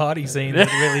particular party scene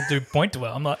that really do point to it.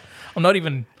 I'm not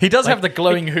even. He does like, have the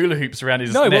glowing hula hoops around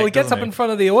his No, neck, well, he gets doesn't up in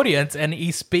front of the audience and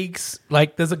he speaks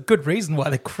like there's a good reason why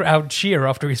the crowd cheer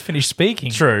after he's finished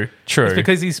speaking. True. It's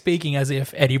because he's speaking as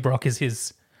if Eddie Brock is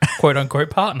his quote unquote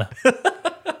partner.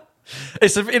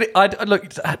 Look,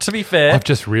 to be fair, I've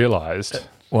just realised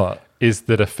what? is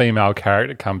that a female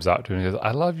character comes up to him and goes,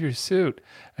 "I love your suit,"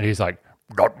 and he's like,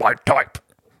 "Not my type."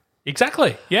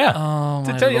 Exactly. Yeah. Oh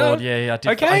my tell you lord! that. Yeah, I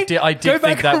did. Okay. I did Go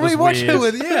think back that and was rewatch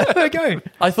weird. it. Yeah. Okay.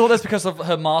 I thought that's because of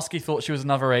her mask. He thought she was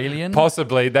another alien.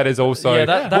 Possibly that is also. Yeah,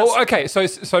 that's- well, okay.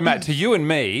 So Matt, to you and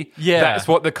me, Yeah. that's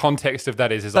what the context of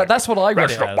that is. Like, That's what I read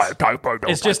That's it not my as. type. I don't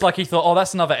It's just like he thought, oh,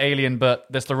 that's another alien, but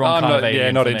that's the wrong I'm kind not, of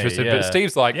alien. not for me. interested. Yeah. But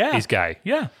Steve's like, Yeah. he's gay.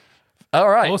 Yeah. All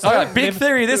right. Also, All right. Big live-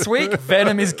 theory this week: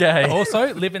 Venom is gay.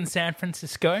 Also, live in San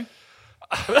Francisco.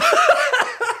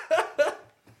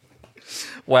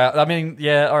 Wow. I mean,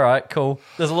 yeah. All right. Cool.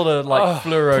 There's a lot of like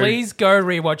fluoro. Please go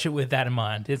rewatch it with that in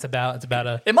mind. It's about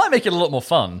a It might make it a lot more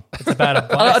fun. it's about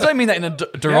a I bis- don't mean that in a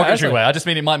derogatory actually. way. I just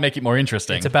mean it might make it more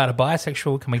interesting. it's about a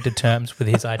bisexual coming to terms with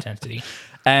his identity.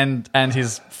 and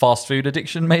his fast food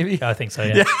addiction, maybe. I think so.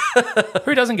 Yeah.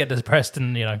 Who doesn't get depressed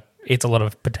and eats a lot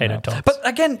of potato tops? But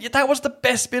again, that was the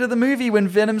best bit of the movie when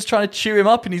Venom's trying to cheer him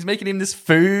up and he's making him this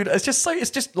food. It's just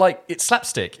like it's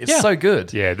slapstick. It's so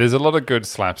good. Yeah, there's a lot of good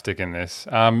slapstick in this.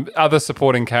 Other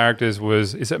supporting characters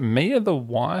is it Mia the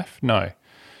wife? No.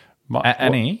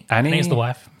 Annie? Annie's the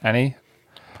wife. Annie.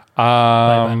 Played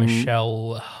by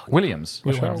Michelle Williams.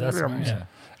 Williams. That's right, yeah.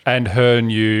 And her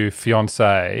new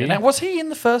fiance. Now, was he in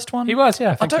the first one? He was,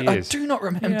 yeah. I think he I is. do not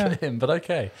remember him, but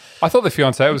okay. I thought the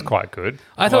fiance was quite good.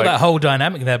 I thought Like, that whole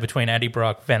dynamic there between Eddie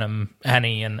Brock, Venom,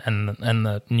 Annie, and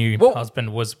the new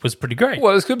husband was pretty great.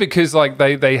 Well, it's good because like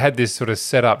they had this sort of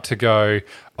setup to go,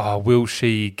 oh, will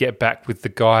she get back with the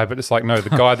guy? But it's like, no, the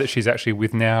guy that she's actually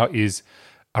with now is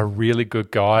a really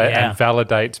good guy and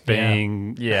validates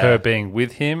being her being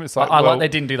with him. It's like I like they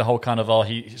didn't do the whole kind of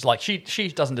he's like she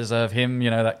doesn't deserve him,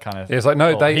 that kind of. It's like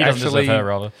no, they he doesn't actually deserve her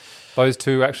rather. those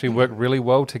two actually work really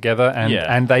well together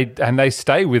and they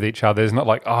stay with each other. It's not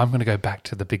like, oh, I'm going to go back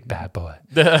to the big bad boy.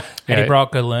 Eddie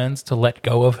Brock learns to let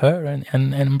go of her and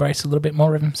embrace a little bit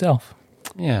more of himself.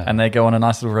 Yeah, And they go on a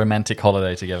nice little romantic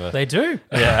holiday together. They do.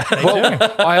 yeah.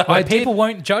 I People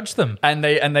won't judge them. And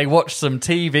they watch some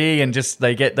TV and just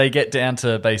they get down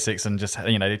to basics and just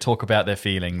they talk about their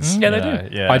feelings. Yeah, they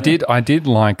do. Yeah, I did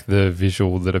like the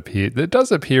visual that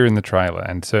does appear in the trailer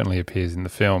and certainly appears in the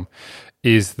film,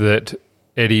 is that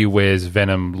Eddie wears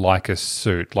Venom like a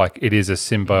suit, like it is a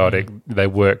symbiotic. They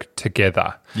work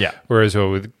together. Yeah. Whereas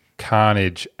with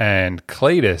Carnage and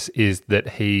Cletus is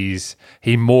that he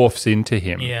morphs into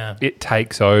him. Yeah. It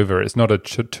takes over. It's not a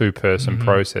two-person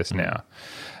process now.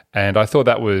 And I thought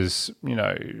that was,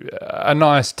 a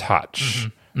nice touch,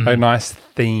 a nice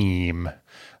theme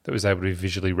that was able to be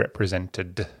visually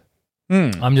represented.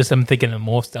 I'm thinking of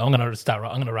more stuff. I'm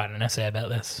going to write an essay about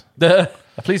this.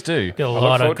 Please do. Got a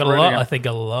lot. I think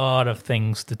a lot of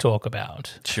things to talk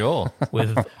about. Sure.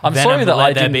 With I'm Venom, sorry that Let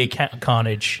I There didn't. Be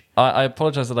Carnage. I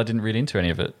apologize that I didn't read into any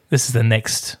of it. This is the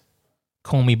next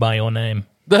Call Me By Your Name.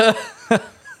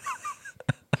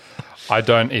 I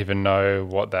don't even know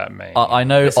what that means. I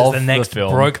know This of is the next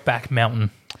film. Brokeback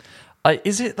Mountain.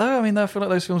 Is it though? I mean, I feel like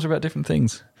those films are about different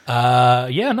things.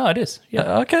 Yeah, no, it is.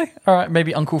 Yeah, Okay, all right.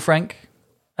 Maybe Uncle Frank.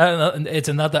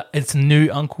 it's new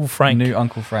Uncle Frank. New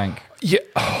Uncle Frank. yeah,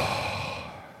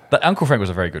 But Uncle Frank was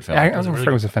a very good film. Uncle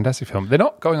Frank was a fantastic film. They're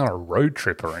not going on a road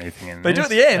trip or anything in They this. do at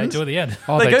the They end. do at the end.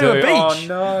 Oh, They go to a do. beach.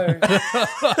 Oh,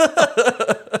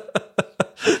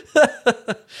 no.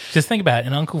 Just think about it.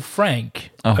 In Uncle Frank,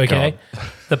 Oh, okay,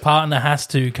 the partner has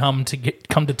to come to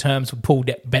terms with Paul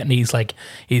Bettany's like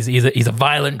he's a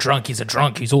violent drunk, he's a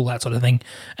drunk, he's all that sort of thing.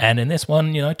 And in this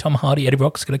one, Tom Hardy, Eddie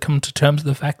Brock's going to come to terms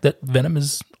with the fact that Venom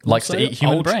is Likes to also eat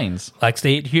human old, brains. likes to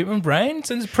eat human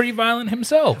brains, and is pretty violent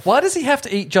himself. Why does he have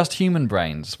to eat just human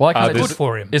brains? Why can't It's good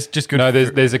for him. It's just good. No,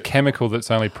 for there's a chemical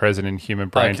that's only present in human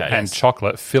brains Okay. and Yes.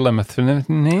 chocolate,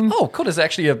 philomethanine. Oh, God, it's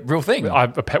actually a real thing.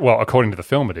 Well, according to the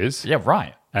film, it is. Yeah,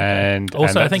 right. And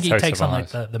Also, and I think he that's how takes on like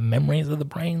survives. the memories of the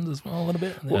brains as well a little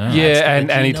bit. Yeah,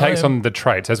 and he takes on the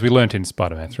traits, as we learnt in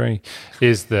Spider-Man 3,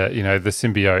 is that, the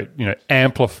symbiote,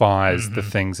 amplifies the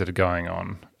things that are going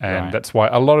on. And Right. that's why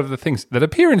a lot of the things that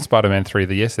appear in Spider-Man 3,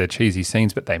 they're cheesy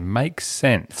scenes, but they make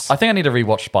sense. I think I need to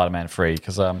rewatch Spider-Man 3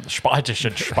 because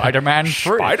Spider-Man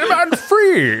 3. Spider-Man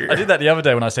 3! I did that the other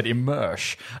day when I said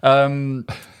immerse.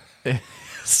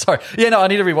 Sorry. Yeah, no, I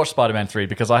need to rewatch Spider-Man 3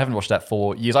 because I haven't watched that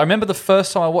for years. I remember the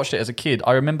first time I watched it as a kid.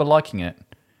 I remember liking it.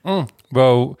 Well,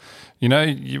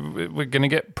 we're going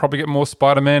to probably get more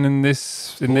Spider-Man in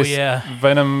this yeah.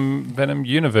 Venom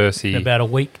universe. In about a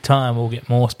week time, we'll get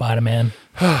more Spider-Man.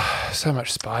 So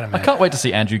much Spider-Man. I can't wait to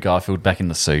see Andrew Garfield back in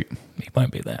the suit. He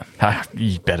won't be there.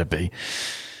 You better be.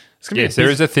 Yes, there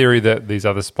is a theory that these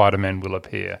other Spider-Men will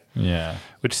appear, Yeah.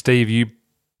 which, Steve, you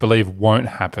believe won't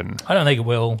happen. I don't think it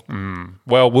will.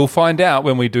 Well, we'll find out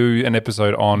when we do an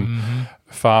episode on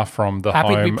Far From the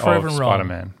Happy to be Home proven of wrong.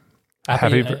 Spider-Man.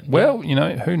 Happy, Well,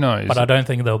 who knows? but I don't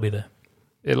think they'll be there.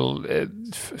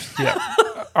 Yeah.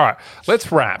 All right,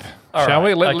 let's wrap, shall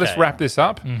we? Let's okay. wrap this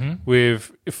up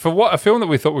with a film that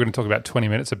we thought we were going to talk about 20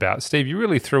 minutes about. Steve, you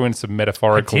really threw in some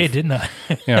metaphorical, I did, didn't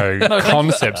I?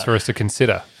 concepts for us to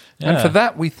consider, and for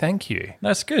that we thank you. No,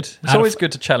 it's good. It's Out always of-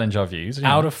 good to challenge our views.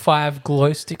 Out of 5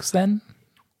 glow sticks, then?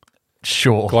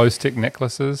 Sure. Glow stick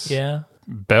necklaces, Yeah.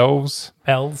 bells.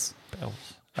 Bells.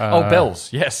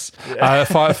 bells. Yes.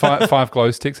 5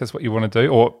 glow sticks. That's what you want to do,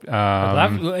 or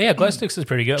Yeah, glow sticks is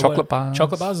pretty good. chocolate bars.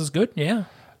 Chocolate bars is good, yeah.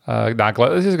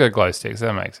 let's just go glow sticks.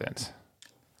 That makes sense.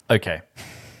 Okay.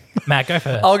 Matt, go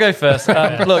first. I'll go first.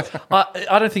 Look,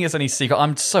 I don't think it's any secret.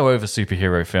 I'm so over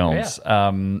superhero films.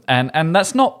 And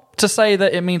that's not to say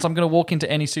that it means I'm going to walk into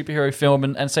any superhero film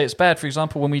and say it's bad. For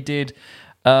example, when we did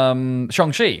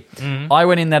Shang-Chi, I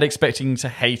went in that expecting to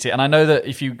hate it. And I know that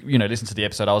if you listen to the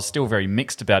episode, I was still very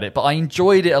mixed about it, but I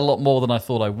enjoyed it a lot more than I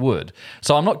thought I would.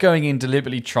 So I'm not going in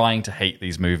deliberately trying to hate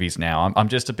these movies now. I'm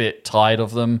just a bit tired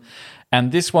of them.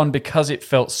 And this one, because it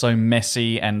felt so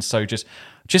messy and so just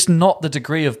not the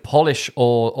degree of polish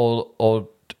or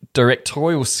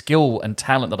directorial skill and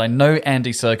talent that I know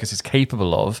Andy Serkis is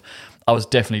capable of, I was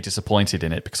definitely disappointed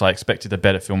in it because I expected a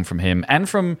better film from him and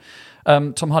from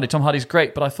Tom Hardy. Tom Hardy's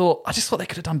great, but I just thought they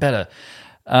could have done better.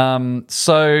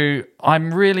 So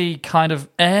I'm really kind of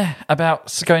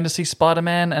about going to see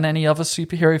Spider-Man and any other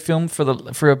superhero film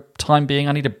for a time being.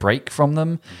 I need a break from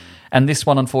them. And this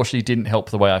one, unfortunately, didn't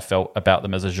help the way I felt about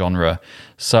them as a genre.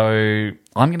 So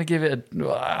I'm going to give it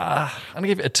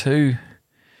a 2.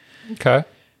 Okay.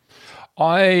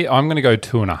 I'm going to go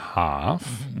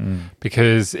 2.5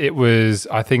 because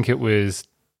I think it was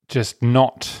just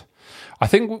not. I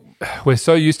think we're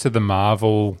so used to the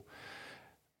Marvel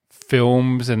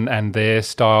films and their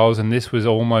styles, and this was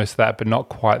almost that, but not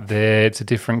quite there. It's a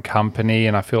different company,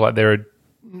 and I feel like there are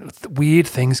weird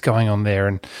things going on there.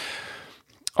 And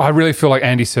I really feel like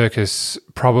Andy Serkis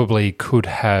probably could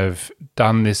have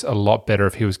done this a lot better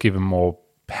if he was given more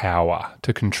power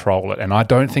to control it. And I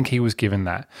don't think he was given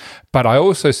that. But I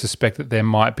also suspect that there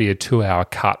might be a 2-hour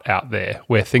cut out there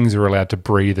where things are allowed to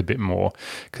breathe a bit more,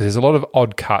 because there's a lot of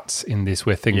odd cuts in this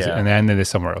where things, and then there's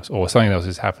somewhere else or something else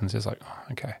just happens. It's like, oh,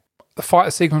 okay. The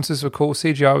fight sequences were cool.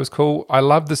 CGI was cool. I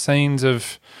love the scenes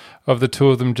of the two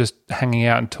of them just hanging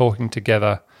out and talking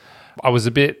together. I was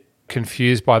a bit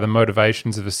confused by the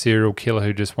motivations of a serial killer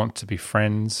who just wants to be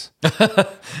friends.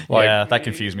 Yeah, that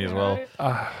confused me as well.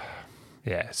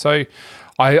 Yeah, so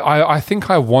I think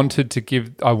I wanted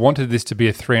this to be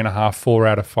a 3.5, 4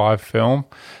 out of 5 film,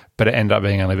 but it ended up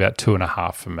being only about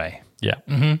 2.5 for me. Yeah.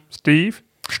 Steve?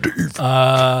 It's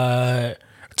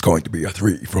going to be a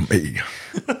 3 from me.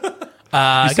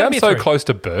 You sound so close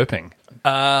to burping.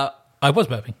 I was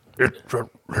burping.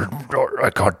 I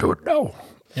can't do it now.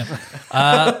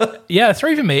 Yeah,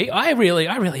 3 for me. I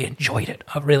really enjoyed it.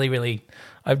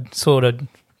 I sort of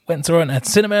went through it at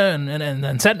cinema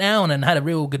and sat down and had a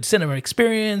real good cinema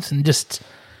experience and just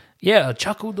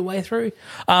chuckled the way through.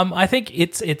 I think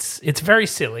it's very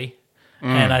silly,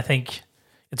 and I think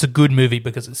it's a good movie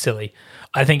because it's silly.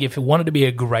 I think if it wanted to be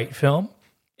a great film,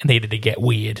 it needed to get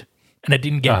weird, and it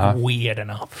didn't get weird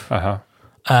enough.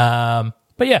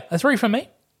 But yeah, a 3 from me.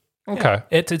 Okay.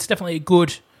 Yeah, it's definitely good.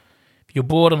 If you're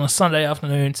bored on a Sunday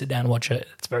afternoon, sit down and watch it.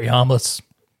 It's very harmless.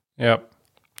 Yep.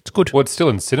 It's good. Well, it's still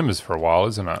in cinemas for a while,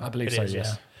 isn't it? I believe It so, is,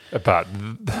 yes. But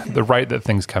the rate that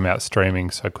things come out streaming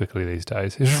so quickly these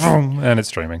days is and it's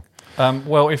streaming.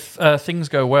 Well, if things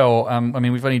go well, I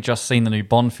mean, we've only just seen the new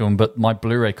Bond film, but my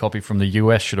Blu-ray copy from the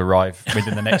US should arrive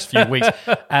within the next few weeks.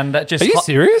 And that just Are you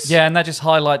serious? Yeah, and that just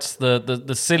highlights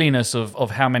the silliness of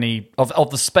how many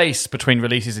of the space between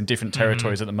releases in different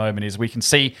territories at the moment. Is we can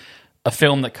see a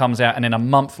film that comes out, and then a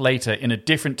month later, in a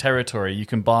different territory, you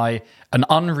can buy an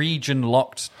unregion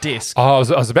locked disc. Oh, I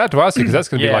was about to ask you because that's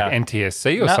going to be Yeah. like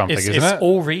NTSC or No, something, it's isn't it?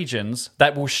 all regions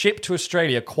that will ship to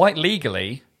Australia quite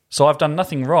legally. So I've done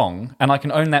nothing wrong, and I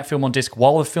can own that film on disc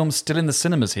while the film's still in the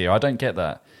cinemas here. I don't get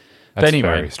that. But That's anyway,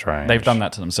 very strange. they've done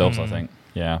that to themselves, I think.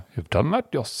 Yeah. You've done that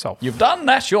yourself. You've done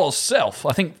that yourself.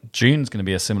 I think June's going to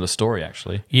be a similar story,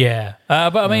 actually. Yeah.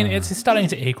 But I mean, it's starting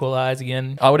to equalize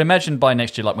again. I would imagine by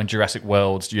next year, like when Jurassic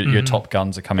Worlds, your Top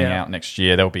Guns are coming Yeah. out next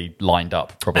year, they'll be lined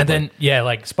up probably. And then,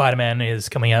 like Spider-Man is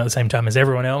coming out at the same time as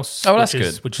everyone else. Oh, that's good.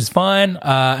 good. Which is fine.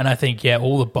 And I think,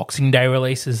 all the Boxing Day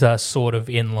releases are sort of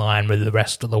in line with the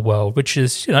rest of the world, which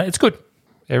is, it's good.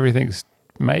 Everything's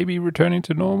maybe returning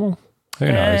to normal. Who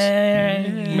knows?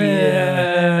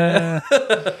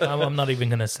 I'm not even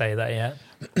going to say that yet.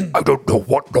 I don't know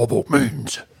what normal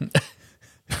means.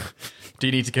 do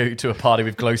you need to go to a party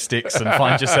with glow sticks and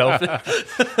find yourself?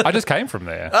 I just came from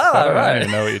there. I don't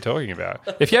even know what you're talking about.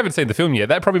 If you haven't seen the film yet,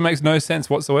 that probably makes no sense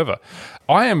whatsoever.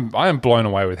 I am blown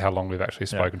away with how long we've actually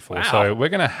spoken for. Wow. So we're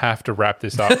going to have to wrap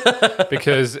this up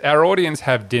because our audience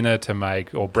have dinner to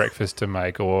make or breakfast to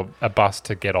make or a bus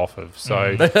to get off of.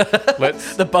 So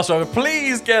let's... The bus driver,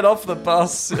 please get off the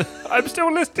bus. I'm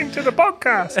still listening to the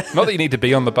podcast. Not that you need to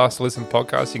be on the bus to listen to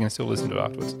podcasts. You can still listen to it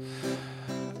afterwards.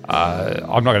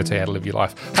 I'm not going to tell you how to live your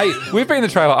life. Hey, we've been the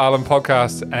Trailer Island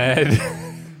Podcast, and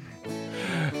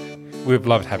we've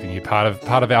loved having you part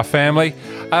of our family.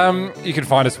 You can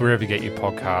find us wherever you get your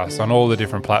podcasts on all the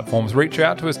different platforms. Reach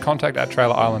out to us,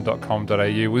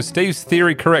 contact@trailerisland.com.au. Was Steve's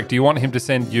theory correct? Do you want him to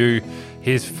send you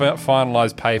his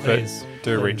finalised paper? Please.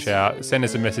 Reach out. Send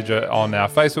us a message on our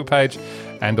Facebook page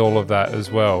and all of that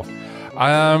as well.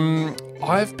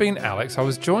 I've been Alex. I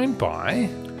was joined by...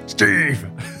 Steve!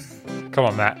 Come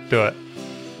on, Matt. Do it.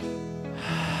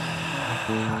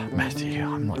 Matthew,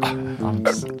 I'm not.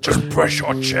 Just press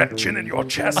your chin in your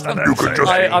chest and then you could just...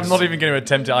 I'm not even going to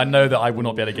attempt it. I know that I will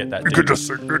not be able to get that. You deep. could just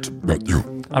sing it. Matthew.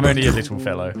 I'm only a little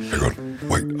fellow. Hang on.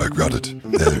 Wait, I got it.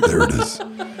 There it is.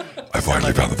 I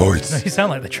finally found the voice. You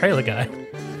sound like the trailer guy.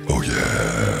 Oh,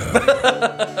 yeah.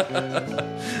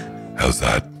 How's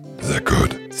that? Is that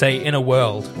good? Say, in a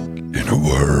world. In a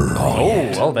world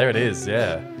Oh, there it is.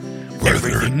 Yeah. where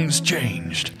there are Everything's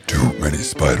changed. too many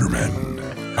Spider-Men,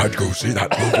 I'd go see that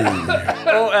movie.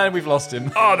 Oh, and we've lost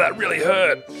him. Oh, that really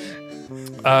hurt.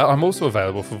 I'm also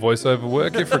available for voiceover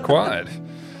work if required.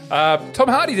 Tom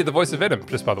Hardy did the voice of Venom,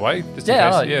 just by the way. Just in Yeah,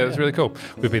 case. I like- Yeah, it was really cool.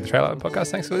 We've been the Trailer Island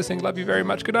Podcast. Thanks for listening. Love you very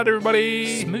much. Good night,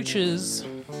 everybody. Smooches.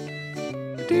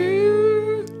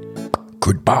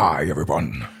 Goodbye,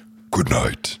 everyone. Good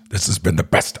night. This has been the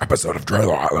best episode of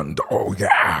Trailer Island. Oh,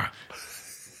 yeah.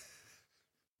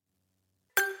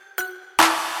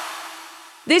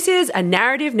 This is a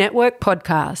Narrative Network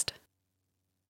podcast.